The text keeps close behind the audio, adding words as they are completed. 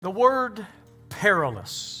The word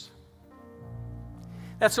perilous.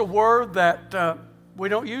 That's a word that we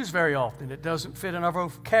don't use very often. It doesn't fit in our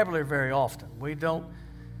vocabulary very often. We don't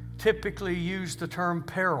typically use the term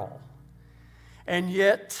peril. And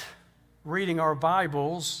yet, reading our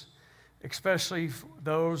Bibles, especially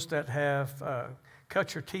those that have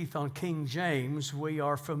cut your teeth on King James, we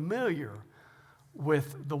are familiar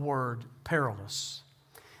with the word perilous.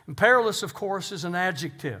 And perilous, of course, is an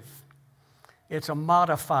adjective. It's a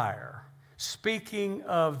modifier, speaking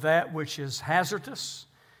of that which is hazardous,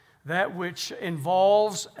 that which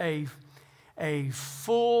involves a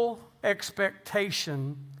full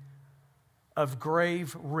expectation of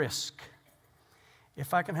grave risk.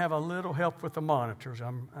 If I can have a little help with the monitors,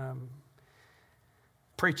 I'm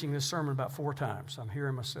preaching this sermon about 4 times. I'm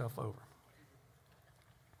hearing myself over.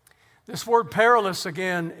 This word perilous,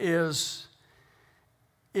 again, is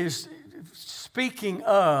speaking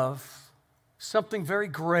of something very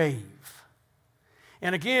grave.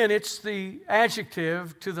 And again, it's the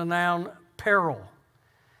adjective to the noun peril.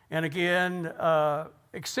 And again,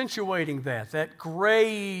 accentuating that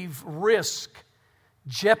grave risk,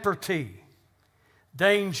 jeopardy,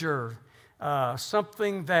 danger,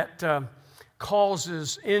 something that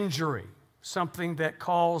causes injury, something that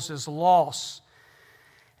causes loss,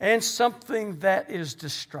 and something that is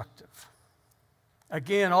destructive.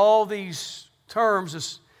 Again, all these terms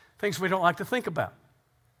is things we don't like to think about.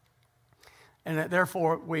 And that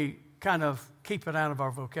therefore we kind of keep it out of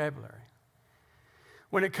our vocabulary.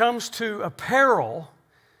 When it comes to a peril,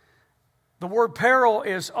 the word peril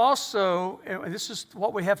is also, and this is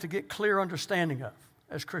what we have to get clear understanding of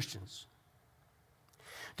as Christians.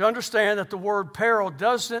 To understand that the word peril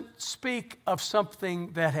doesn't speak of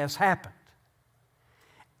something that has happened.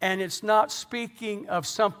 And it's not speaking of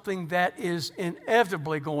something that is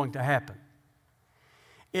inevitably going to happen.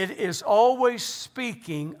 It is always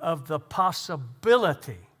speaking of the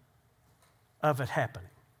possibility of it happening.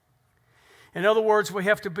 In other words, we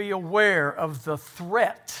have to be aware of the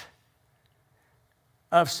threat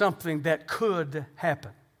of something that could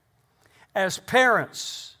happen. As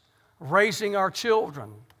parents raising our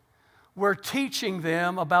children, we're teaching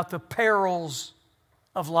them about the perils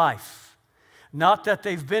of life. Not that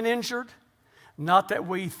they've been injured, not that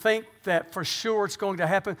we think that for sure it's going to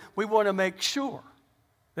happen. We want to make sure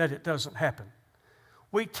that it doesn't happen.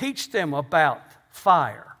 We teach them about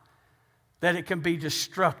fire, that it can be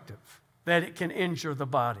destructive, that it can injure the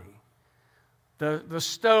body. The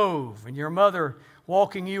stove and your mother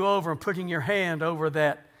walking you over and putting your hand over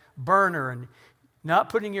that burner and not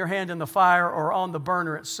putting your hand in the fire or on the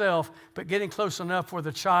burner itself, but getting close enough where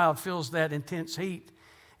the child feels that intense heat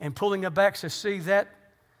and pulling it back to see that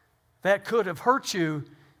could have hurt you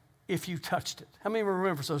if you touched it. How many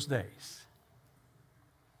remembers those days?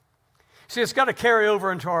 See, it's got to carry over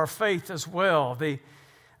into our faith as well.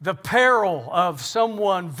 The peril of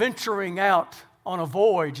someone venturing out on a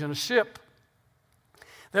voyage in a ship.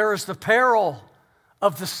 There is the peril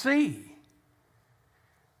of the sea.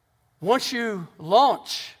 Once you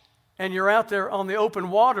launch and you're out there on the open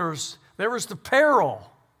waters, there is the peril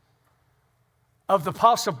of the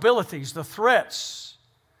possibilities, the threats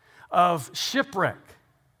of shipwreck,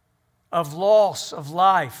 of loss of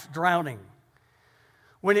life, drowning.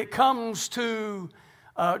 When it comes to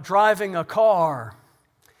driving a car,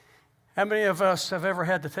 how many of us have ever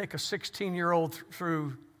had to take a 16-year-old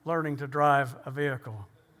through learning to drive a vehicle?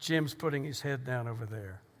 Jim's putting his head down over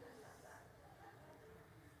there.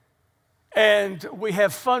 And we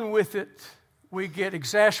have fun with it. We get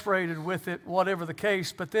exasperated with it, whatever the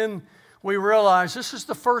case. But then we realize this is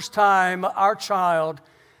the first time our child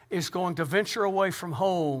is going to venture away from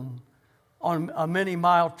home on a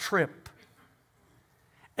many-mile trip.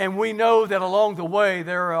 And we know that along the way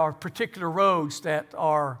there are particular roads that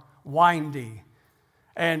are windy.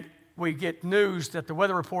 And we get news that the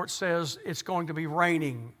weather report says it's going to be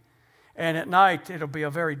raining. And at night it'll be a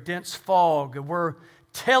very dense fog. And we're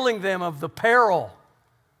telling them of the peril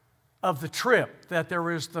of the trip, that there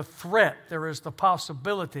is the threat, there is the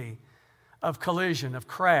possibility of collision, of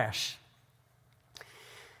crash.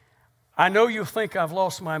 I know you think I've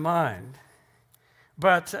lost my mind.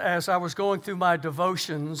 But as I was going through my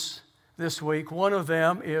devotions this week, one of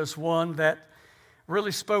them is one that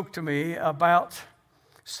really spoke to me about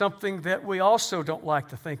something that we also don't like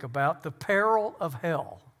to think about, the peril of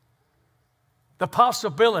hell, the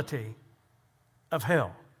possibility of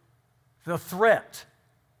hell, the threat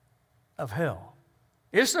of hell.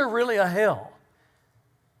 Is there really a hell?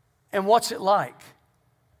 And what's it like?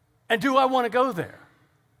 And do I want to go there?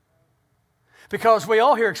 Because we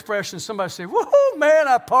all hear expressions, somebody say, woohoo, man,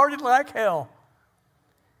 I partied like hell.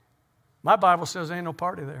 My Bible says ain't no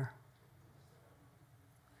party there.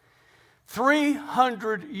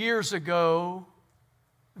 300 years ago,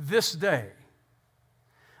 this day,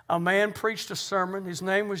 a man preached a sermon. His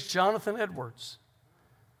name was Jonathan Edwards.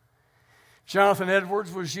 Jonathan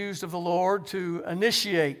Edwards was used of the Lord to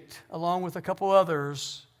initiate, along with a couple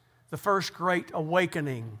others, the first great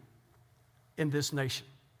awakening in this nation.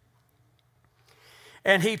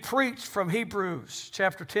 And he preached from Hebrews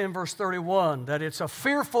chapter 10, verse 31, that it's a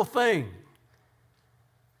fearful thing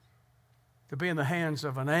to be in the hands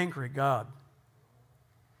of an angry God.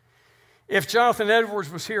 If Jonathan Edwards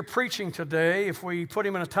was here preaching today, if we put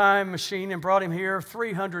him in a time machine and brought him here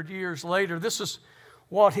 300 years later, this is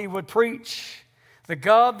what he would preach. The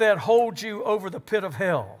God that holds you over the pit of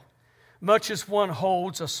hell, much as one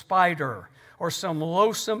holds a spider or some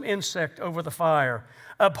loathsome insect over the fire,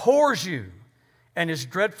 abhors you and is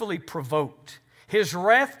dreadfully provoked. His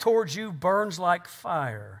wrath towards you burns like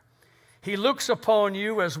fire. He looks upon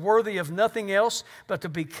you as worthy of nothing else but to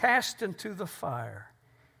be cast into the fire.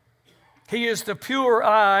 He is the purer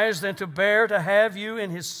eyes than to bear to have you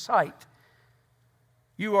in his sight.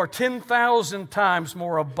 You are 10,000 times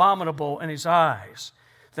more abominable in his eyes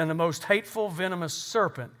than the most hateful, venomous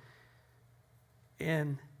serpent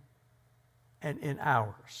in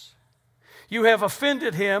ours. You have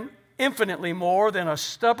offended him infinitely more than a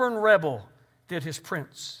stubborn rebel did his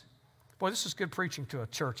prince. Boy, this is good preaching to a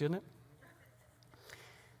church, isn't it?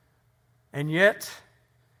 And yet,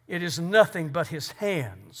 it is nothing but his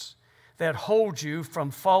hands that hold you from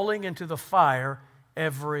falling into the fire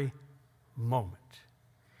every moment.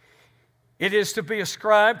 It is to be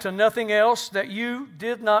ascribed to nothing else that you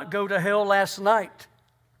did not go to hell last night,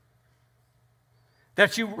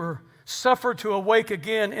 that you were suffered to awake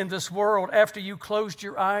again in this world after you closed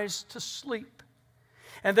your eyes to sleep.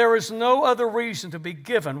 And there is no other reason to be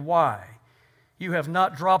given why you have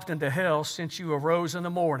not dropped into hell since you arose in the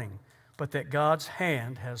morning, but that God's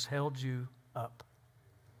hand has held you up.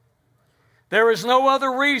 There is no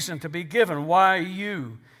other reason to be given why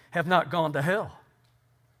you have not gone to hell.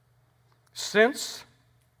 Since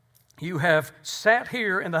you have sat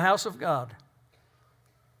here in the house of God,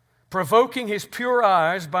 provoking his pure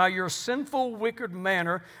eyes by your sinful, wicked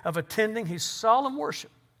manner of attending his solemn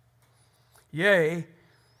worship. Yea,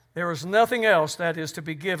 there is nothing else that is to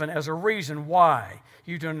be given as a reason why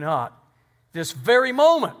you do not, this very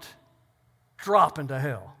moment, drop into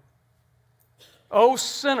hell. O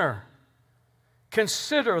sinner,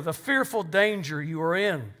 consider the fearful danger you are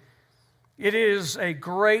in. It is a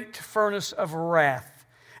great furnace of wrath,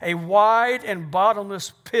 a wide and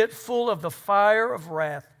bottomless pit full of the fire of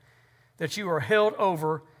wrath, that you are held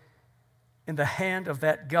over in the hand of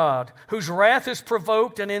that God, whose wrath is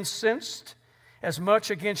provoked and incensed as much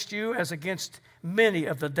against you as against many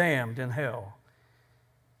of the damned in hell.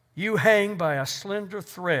 You hang by a slender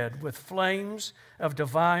thread with flames of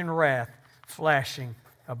divine wrath flashing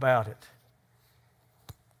about it.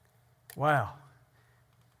 Wow.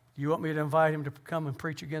 You want me to invite him to come and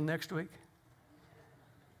preach again next week?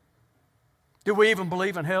 Do we even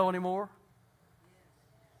believe in hell anymore?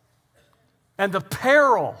 And the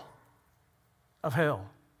peril of hell.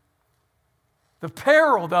 The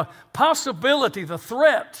peril, the possibility, the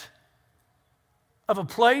threat of a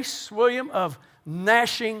place, William, of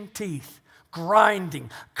gnashing teeth,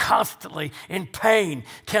 grinding, constantly in pain,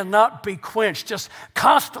 cannot be quenched, just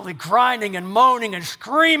constantly grinding and moaning and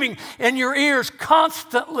screaming in your ears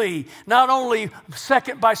constantly, not only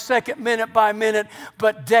second by second, minute by minute,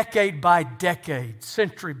 but decade by decade,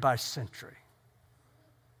 century by century.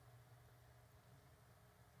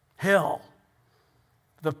 Hell,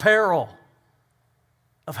 the peril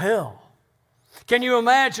of hell. Can you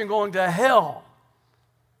imagine going to hell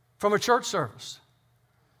from a church service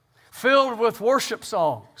filled with worship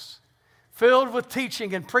songs, filled with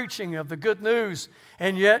teaching and preaching of the good news,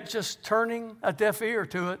 and yet just turning a deaf ear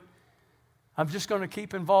to it? I'm just going to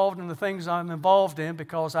keep involved in the things I'm involved in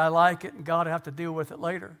because I like it and God will have to deal with it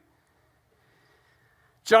later.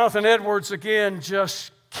 Jonathan Edwards, again,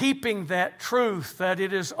 just keeping that truth that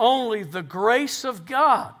it is only the grace of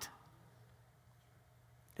God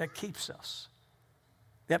that keeps us,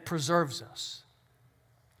 that preserves us,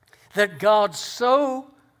 that God so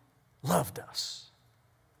loved us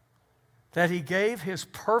that he gave his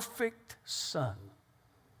perfect Son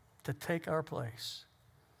to take our place.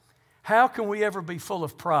 How can we ever be full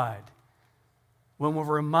of pride when we're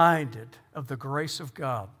reminded of the grace of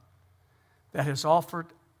God that has offered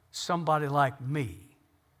somebody like me,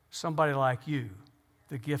 somebody like you,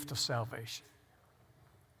 the gift of salvation?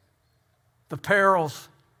 The perils.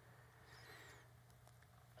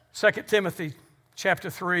 2 Timothy chapter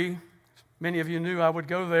 3, Many of you knew I would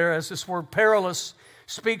go there, as this word perilous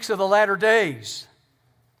speaks of the latter days.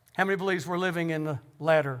 How many believes we're living in the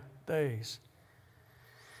latter days?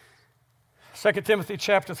 2 Timothy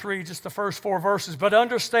chapter 3, just the first 4 verses. But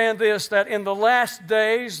understand this, that in the last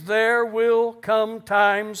days there will come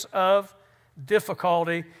times of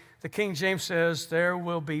difficulty. The King James says there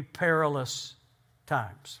will be perilous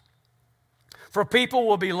times. For people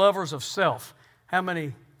will be lovers of self. How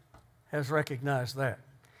many has recognized that?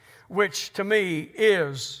 Which to me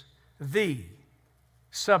is the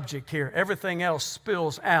subject here. Everything else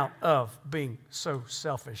spills out of being so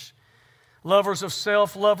selfish. Lovers of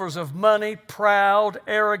self, lovers of money, proud,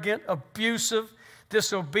 arrogant, abusive,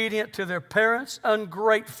 disobedient to their parents,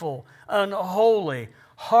 ungrateful, unholy,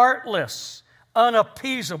 heartless,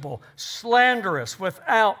 unappeasable, slanderous,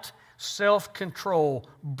 without self-control,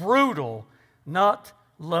 brutal, not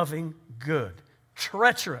loving good,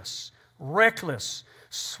 treacherous, reckless,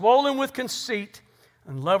 swollen with conceit,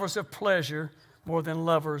 and lovers of pleasure more than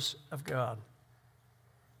lovers of God.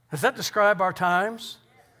 Does that describe our times?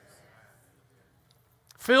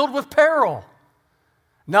 Filled with peril.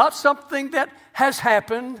 Not something that has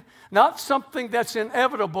happened, not something that's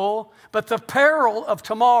inevitable, but the peril of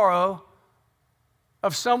tomorrow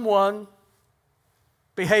of someone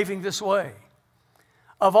behaving this way,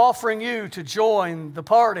 of offering you to join the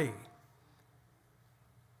party,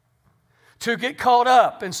 to get caught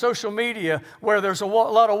up in social media where there's a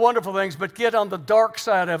lot of wonderful things, but get on the dark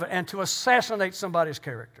side of it and to assassinate somebody's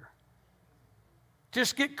character.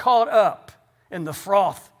 Just get caught up in the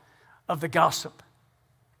froth of the gossip.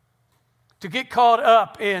 To get caught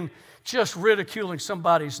up in just ridiculing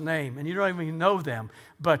somebody's name, and you don't even know them,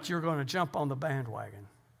 but you're going to jump on the bandwagon.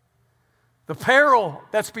 The peril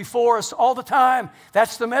that's before us all the time,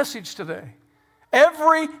 that's the message today.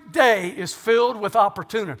 Every day is filled with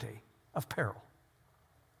opportunity of peril.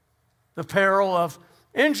 The peril of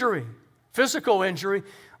injury, physical injury,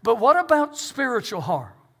 but what about spiritual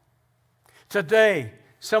harm? Today,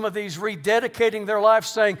 some of these rededicating their life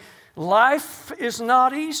saying, life is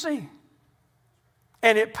not easy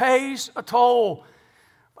and it pays a toll.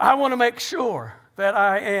 I want to make sure that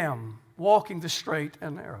I am walking the straight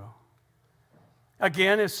and narrow.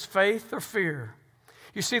 Again, it's faith or fear.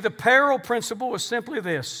 You see, the peril principle is simply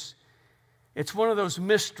this. It's one of those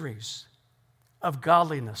mysteries of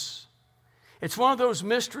godliness. It's one of those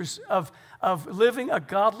mysteries of living a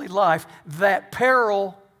godly life that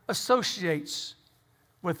peril associates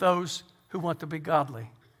with those who want to be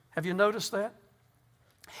godly. Have you noticed that?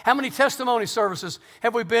 How many testimony services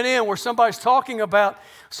have we been in where somebody's talking about,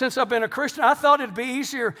 since I've been a Christian, I thought it'd be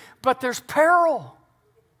easier, but there's peril.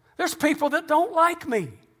 There's people that don't like me.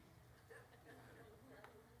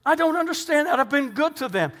 I don't understand that. I've been good to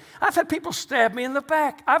them. I've had people stab me in the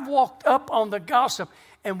back. I've walked up on the gossip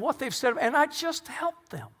and what they've said, and I just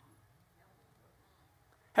helped them.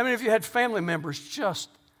 How many of you had family members just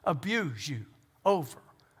abuse you over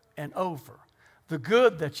and over? The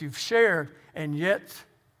good that you've shared and yet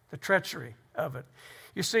the treachery of it.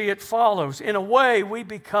 You see, it follows. In a way, we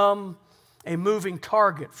become a moving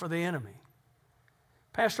target for the enemy.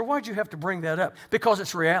 Pastor, why'd you have to bring that up? Because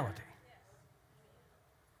it's reality.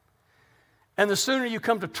 And the sooner you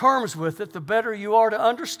come to terms with it, the better you are to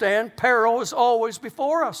understand peril is always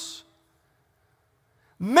before us.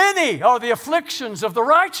 Many are the afflictions of the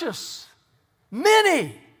righteous.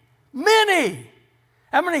 Many, many.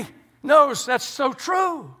 How many knows that's so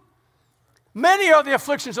true? Many are the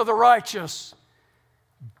afflictions of the righteous,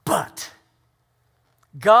 but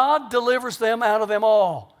God delivers them out of them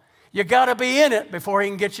all. You got to be in it before He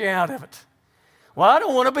can get you out of it. Well, I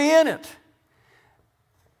don't want to be in it.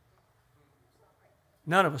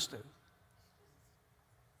 None of us do.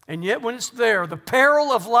 And yet when it's there, the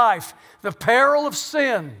peril of life, the peril of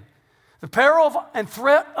sin, the peril and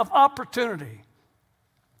threat of opportunity,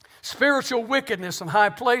 spiritual wickedness in high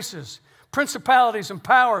places, principalities and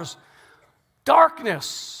powers,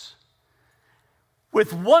 darkness,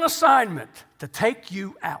 with one assignment, to take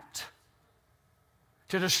you out,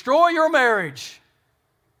 to destroy your marriage,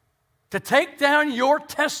 to take down your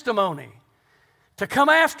testimony, to come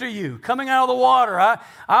after you, coming out of the water.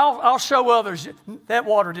 I'll show others that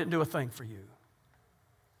water didn't do a thing for you.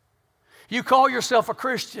 You call yourself a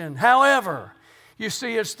Christian. However, you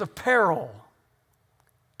see it's the peril.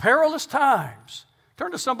 Perilous times.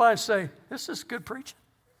 Turn to somebody and say, this is good preaching.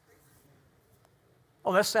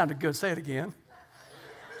 Oh, that sounded good. Say it again.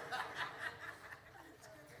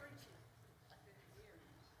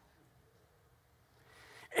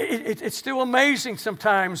 It's still amazing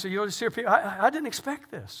sometimes. You'll just hear people, I didn't expect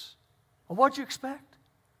this. Well, what'd you expect?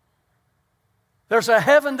 There's a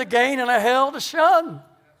heaven to gain and a hell to shun.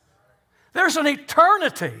 There's an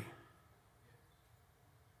eternity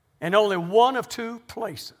in only one of two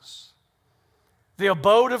places: the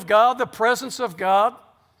abode of God, the presence of God,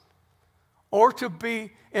 or to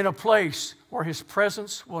be in a place where His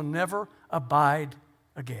presence will never abide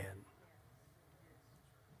again.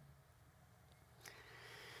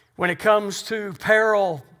 When it comes to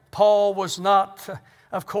peril, Paul was not,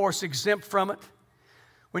 of course, exempt from it.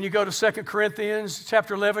 When you go to 2 Corinthians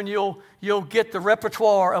chapter 11, you'll get the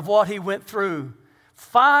repertoire of what he went through.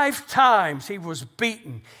 5 times he was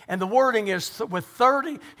beaten. And the wording is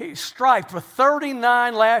he striped with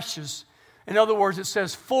 39 lashes. In other words, it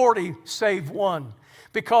says 40 save 1.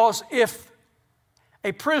 Because if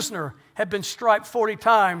a prisoner had been striped 40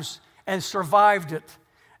 times and survived it,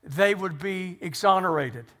 they would be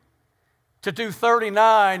exonerated. To do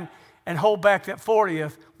 39 and hold back that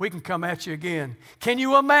 40th, we can come at you again. Can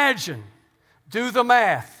you imagine? Do the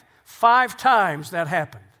math. 5 times that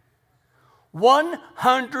happened.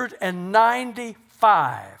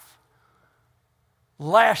 195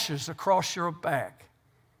 lashes across your back.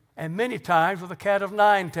 And many times with a cat of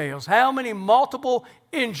 9 tails. How many multiple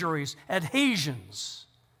injuries, adhesions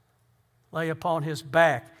lay upon his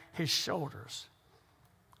back, his shoulders?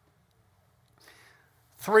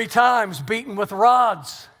 3 times beaten with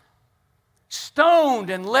rods, stoned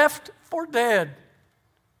and left for dead.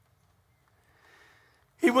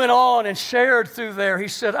 He went on and shared through there. He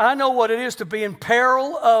said, I know what it is to be in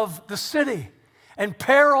peril of the city and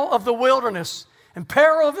peril of the wilderness and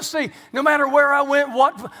peril of the sea. No matter where I went,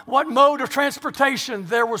 what mode of transportation,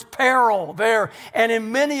 there was peril there. And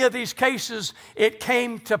in many of these cases, it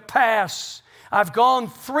came to pass. I've gone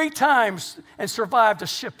 3 times and survived a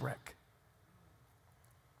shipwreck.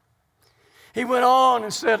 He went on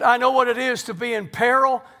and said, I know what it is to be in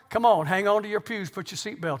peril. Come on, hang on to your pews, put your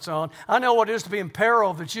seatbelts on. I know what it is to be in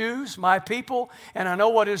peril of the Jews, my people, and I know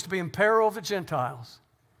what it is to be in peril of the Gentiles.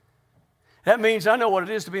 That means I know what it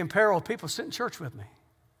is to be in peril of people sitting in church with me.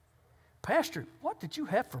 Pastor, what did you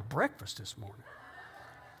have for breakfast this morning?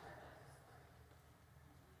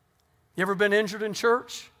 You ever been injured in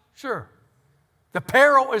church? Sure. The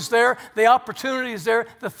peril is there, the opportunity is there,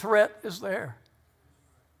 the threat is there.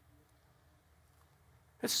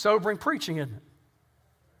 It's sobering preaching, isn't it?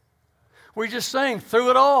 We just saying,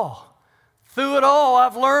 through it all,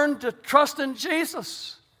 I've learned to trust in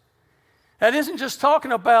Jesus. That isn't just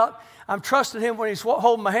talking about I'm trusting Him when He's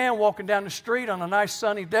holding my hand walking down the street on a nice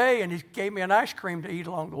sunny day and He gave me an ice cream to eat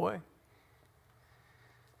along the way.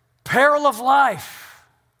 Peril of life.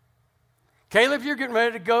 Caleb, you're getting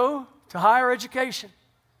ready to go to higher education.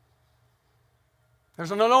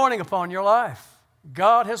 There's an anointing upon your life.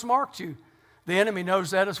 God has marked you. The enemy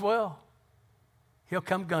knows that as well. He'll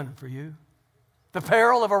come gunning for you. The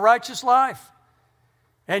peril of a righteous life.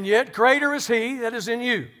 And yet greater is He that is in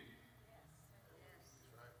you.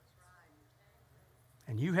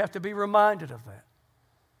 And you have to be reminded of that.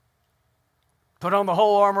 Put on the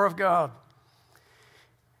whole armor of God.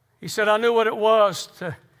 He said, I knew what it was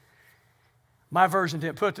to... My version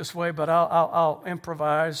didn't put it this way, but I'll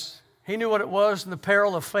improvise. He knew what it was in the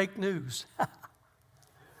peril of fake news.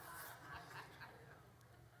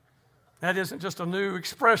 That isn't just a new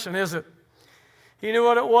expression, is it? He knew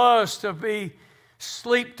what it was to be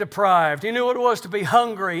sleep deprived. He knew what it was to be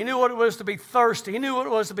hungry. He knew what it was to be thirsty. He knew what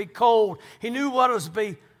it was to be cold. He knew what it was to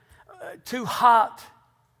be too hot.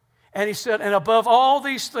 And he said, and above all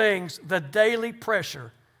these things, the daily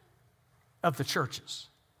pressure of the churches.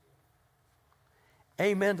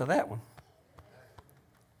 Amen to that one.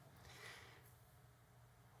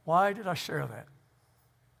 Why did I share that?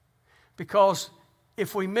 Because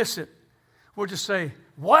if we miss it, we'll just say,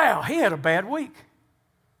 wow, he had a bad week.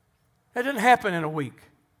 That didn't happen in a week.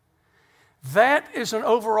 That is an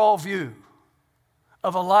overall view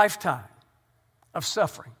of a lifetime of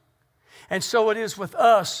suffering. And so it is with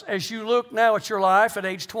us as you look now at your life at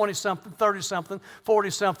age 20-something, 30-something,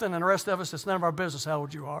 40-something, and the rest of us, it's none of our business how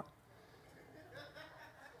old you are.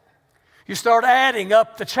 You start adding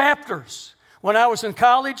up the chapters. When I was in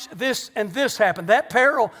college, this and this happened. That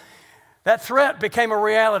peril, that threat became a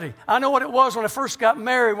reality. I know what it was when I first got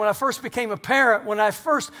married, when I first became a parent, when I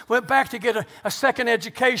first went back to get a second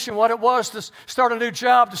education, what it was to start a new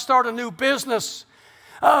job, to start a new business.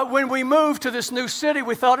 When we moved to this new city,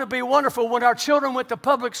 we thought it'd be wonderful. When our children went to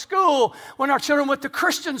public school, when our children went to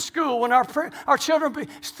Christian school, when our children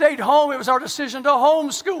stayed home, it was our decision to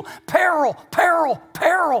homeschool. Peril, peril,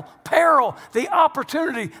 peril, peril. The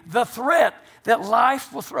opportunity, the threat that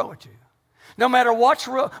life will throw at you. No matter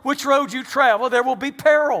which road you travel, there will be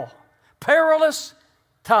peril. Perilous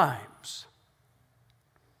times.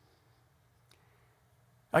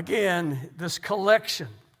 Again, this collection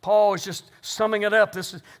Paul is just summing it up.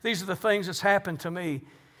 These are the things that's happened to me.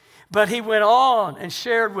 But he went on and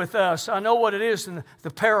shared with us, I know what it is in the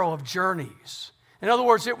peril of journeys. In other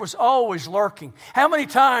words, it was always lurking. How many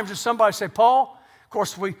times does somebody say, Paul, of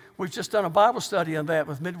course, we've just done a Bible study on that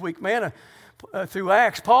with Midweek Manna through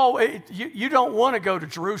Acts. Paul, you don't want to go to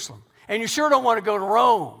Jerusalem. And you sure don't want to go to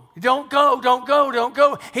Rome. Don't go, don't go, don't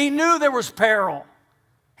go. He knew there was peril.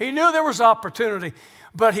 He knew there was opportunity.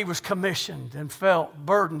 But he was commissioned and felt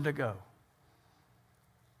burdened to go.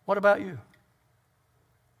 What about you?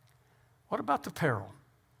 What about the peril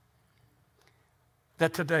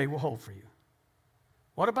that today will hold for you?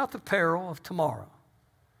 What about the peril of tomorrow?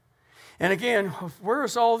 And again, where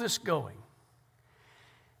is all this going?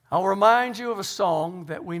 I'll remind you of a song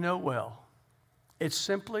that we know well. It's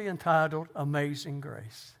simply entitled Amazing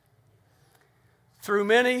Grace. Through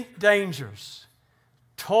many dangers,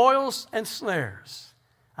 toils, and snares,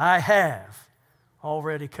 I have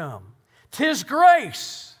already come. 'Tis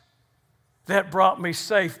grace that brought me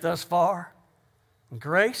safe thus far, and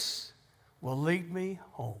grace will lead me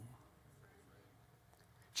home.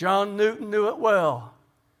 John Newton knew it well,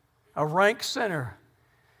 a rank sinner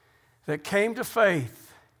that came to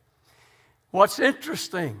faith. What's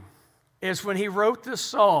interesting is when he wrote this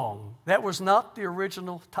song, that was not the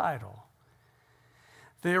original title.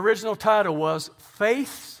 The original title was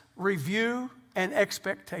Faith's Review and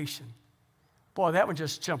Expectation. Boy, that one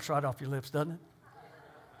just jumps right off your lips, doesn't it?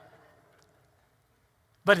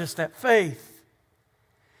 But it's that faith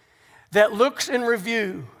that looks in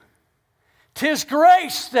review. 'Tis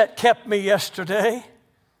grace that kept me yesterday.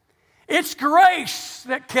 It's grace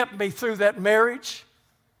that kept me through that marriage.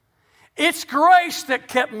 It's grace that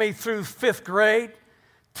kept me through 5th grade,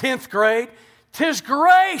 10th grade. 'Tis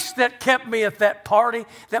grace that kept me at that party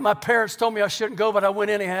that my parents told me I shouldn't go, but I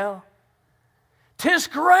went anyhow. 'Tis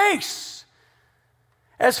grace.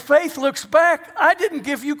 As faith looks back, I didn't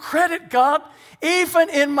give you credit, God. Even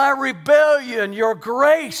in my rebellion, your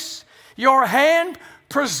grace, your hand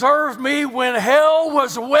preserved me when hell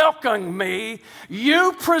was welcoming me.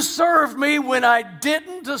 You preserved me when I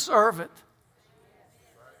didn't deserve it.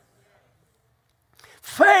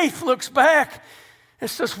 Faith looks back and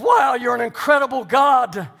says, wow, you're an incredible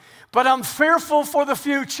God, but I'm fearful for the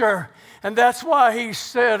future. And that's why he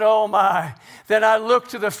said, oh my, then I look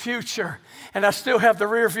to the future and I still have the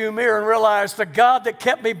rearview mirror and realize the God that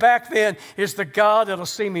kept me back then is the God that'll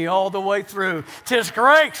see me all the way through. 'Tis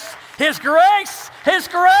grace, His grace, His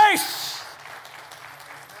grace.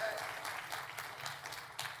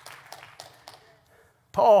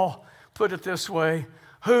 Paul put it this way,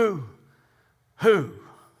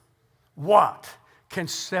 what can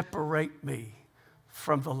separate me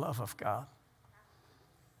from the love of God?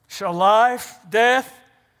 Shall life, death,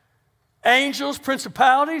 angels,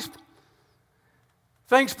 principalities,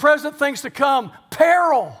 things present, things to come,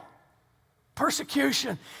 peril,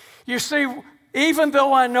 persecution. You see, even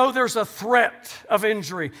though I know there's a threat of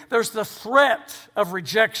injury, there's the threat of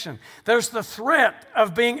rejection, there's the threat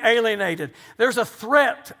of being alienated, there's a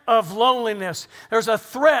threat of loneliness, there's a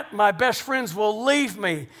threat my best friends will leave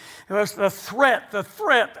me, there's the threat,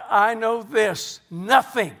 I know this,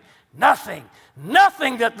 nothing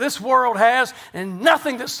that this world has and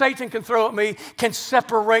nothing that Satan can throw at me can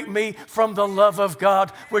separate me from the love of God,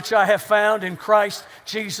 which I have found in Christ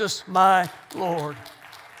Jesus my Lord.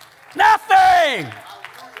 Nothing!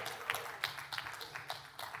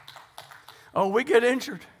 Oh, we get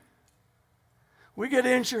injured.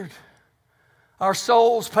 Our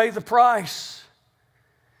souls pay the price.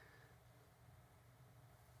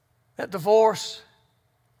 That divorce,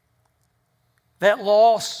 that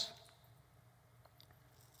loss,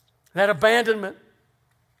 that abandonment,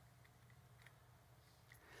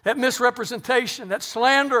 that misrepresentation, that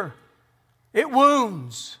slander, it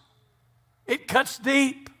wounds. It cuts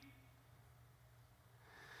deep.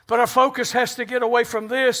 But our focus has to get away from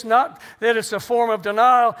this, not that it's a form of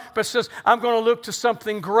denial, but says, I'm going to look to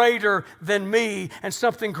something greater than me and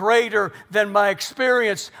something greater than my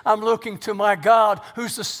experience. I'm looking to my God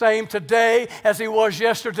who's the same today as He was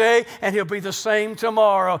yesterday, and He'll be the same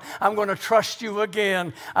tomorrow. I'm going to trust you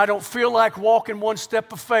again. I don't feel like walking one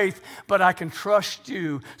step of faith, but I can trust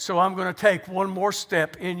you. So I'm going to take one more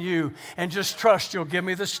step in you and just trust you'll give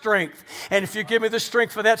me the strength. And if you give me the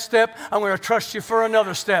strength for that step, I'm going to trust you for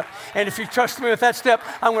another step. And if you trust me with that step,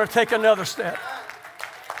 I'm going to take another step.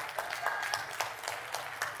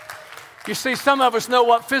 You see, some of us know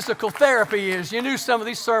what physical therapy is. You knew some of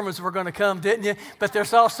these sermons were going to come, didn't you? But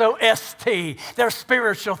there's also ST. There's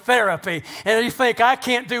spiritual therapy. And you think, I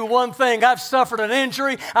can't do one thing. I've suffered an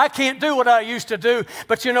injury. I can't do what I used to do.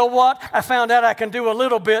 But you know what? I found out I can do a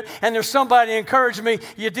little bit. And there's somebody encouraged me,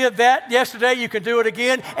 you did that yesterday, you can do it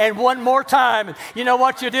again, and one more time. And you know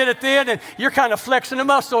what? You did it then, and you're kind of flexing the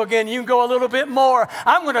muscle again. You can go a little bit more.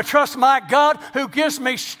 I'm going to trust my God who gives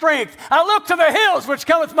me strength. I look to the hills which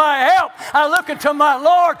cometh my help. I look unto my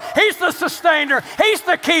Lord. He's the sustainer. He's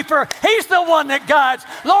the keeper. He's the one that guides.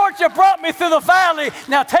 Lord, you brought me through the valley.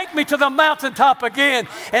 Now take me to the mountaintop again.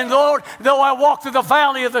 And Lord, though I walk through the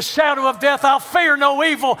valley of the shadow of death, I'll fear no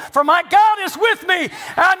evil, for my God is with me.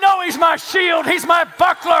 I know He's my shield. He's my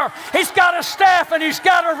buckler. He's got a staff and He's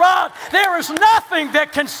got a rod. There is nothing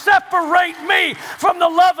that can separate me from the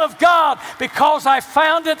love of God, because I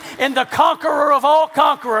found it in the conqueror of all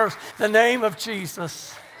conquerors, the name of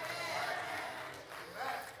Jesus.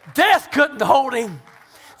 Death couldn't hold Him.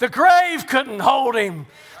 The grave couldn't hold Him.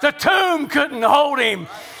 The tomb couldn't hold Him.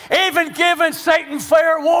 Even giving Satan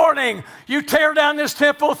fair warning, you tear down this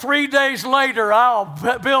temple 3 days later, I'll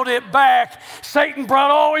build it back. Satan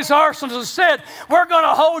brought all his arsenals and said, we're going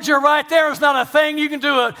to hold you right there. There's not a thing you can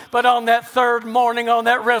do it. But on that third morning, on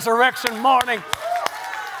that resurrection morning,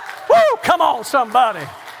 woo, come on somebody.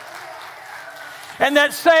 And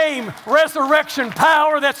that same resurrection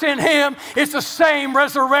power that's in Him is the same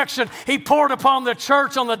resurrection He poured upon the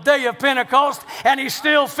church on the day of Pentecost, and He's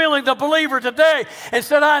still filling the believer today, and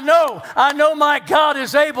said, I know my God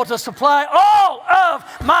is able to supply all of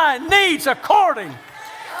my needs according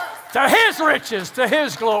to His riches, to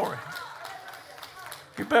His glory.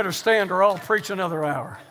 You better stand or I'll preach another hour.